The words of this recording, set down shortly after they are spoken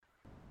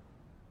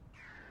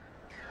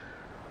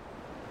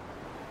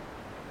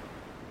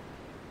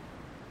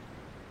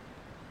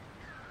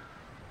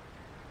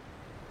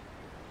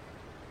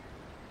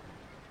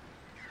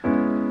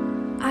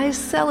I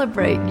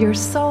celebrate your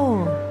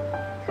soul,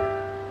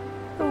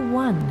 the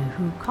one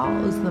who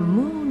calls the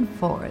moon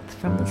forth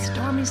from the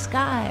stormy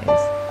skies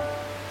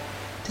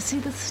to see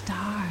the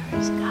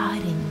stars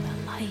guiding the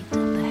light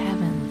of the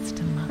heavens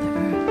to Mother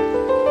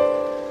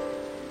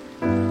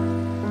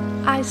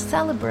Earth. I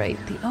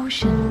celebrate the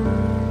ocean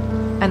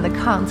and the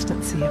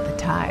constancy of the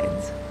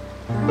tides,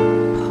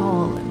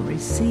 pull and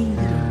recede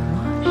and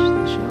wash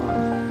the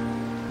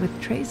shore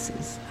with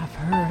traces of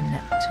her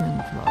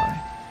Neptune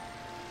floor.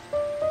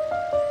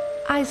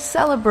 I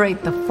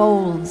celebrate the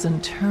folds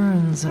and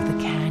turns of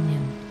the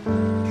canyon,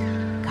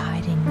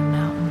 guiding the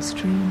mountain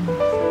streams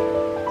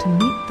to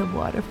meet the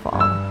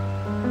waterfall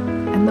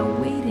and the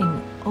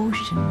waiting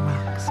ocean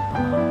rocks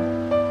below.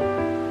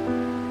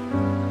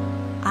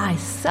 I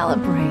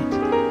celebrate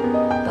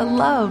the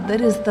love that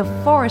is the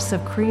force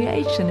of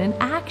creation in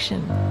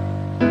action.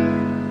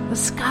 The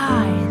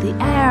sky, the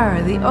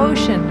air, the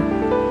ocean.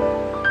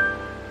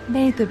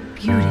 May the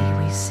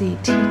beauty we see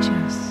teach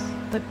us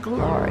the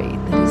glory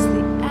that is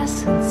the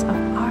essence of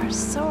our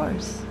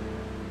source.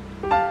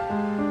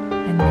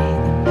 And may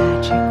the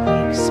magic we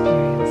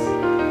experience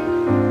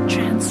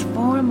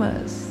transform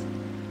us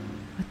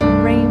with the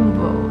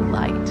rainbow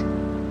light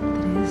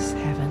that is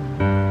heaven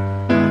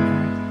on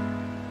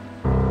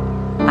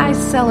earth. I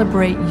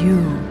celebrate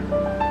you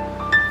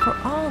for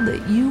all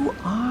that you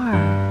are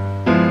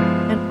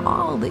and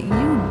all that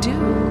you do.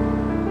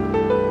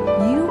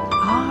 You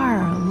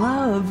are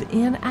love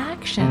in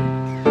action.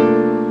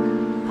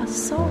 A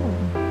soul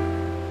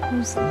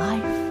whose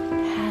life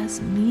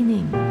has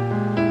meaning.